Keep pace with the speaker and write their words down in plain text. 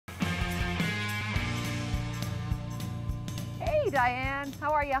Diane,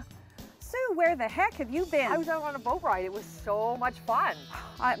 how are you? Sue, where the heck have you been? I was out on a boat ride. It was so much fun.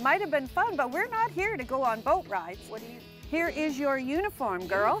 It might have been fun, but we're not here to go on boat rides. What do you... Here is your uniform,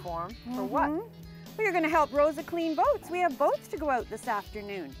 girl. Uniform? For what? Well, you're going to help Rosa clean boats. We have boats to go out this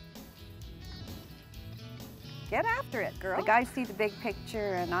afternoon. Get after it, girl. The guys see the big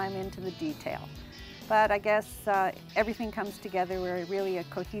picture and I'm into the detail. But I guess everything comes together. We're really a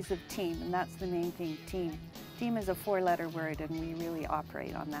cohesive team, and that's the main thing, team. Team is a four-letter word, and we really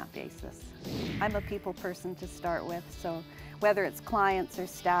operate on that basis. I'm a people person to start with, so whether it's clients or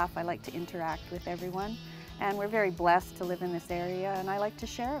staff, I like to interact with everyone. And we're very blessed to live in this area, and I like to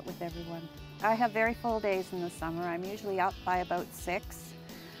share it with everyone. I have very full days in the summer. I'm usually up by about 6.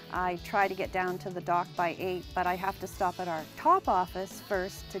 I try to get down to the dock by 8, but I have to stop at our top office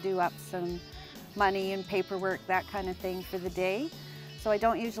first to do up some money and paperwork, that kind of thing for the day. So I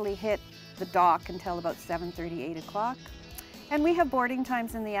don't usually hit the dock until about 7:30, 8 o'clock. And we have boarding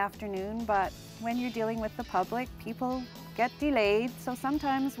times in the afternoon, but when you're dealing with the public, people get delayed, so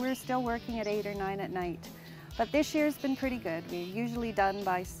sometimes we're still working at 8 or 9 at night. But this year's been pretty good. We're usually done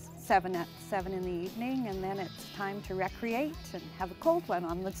by 7 in the evening, and then it's time to recreate and have a cold one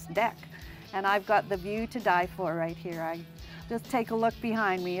on this deck. And I've got the view to die for right here. I just take a look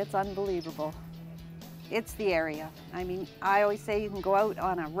behind me, it's unbelievable. It's the area. I mean, I always say you can go out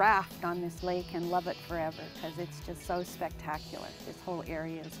on a raft on this lake and love it forever because it's just so spectacular. This whole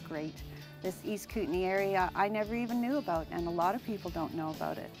area is great. This East Kootenai area I never even knew about, and a lot of people don't know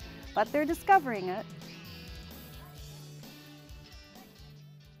about it. But they're discovering it.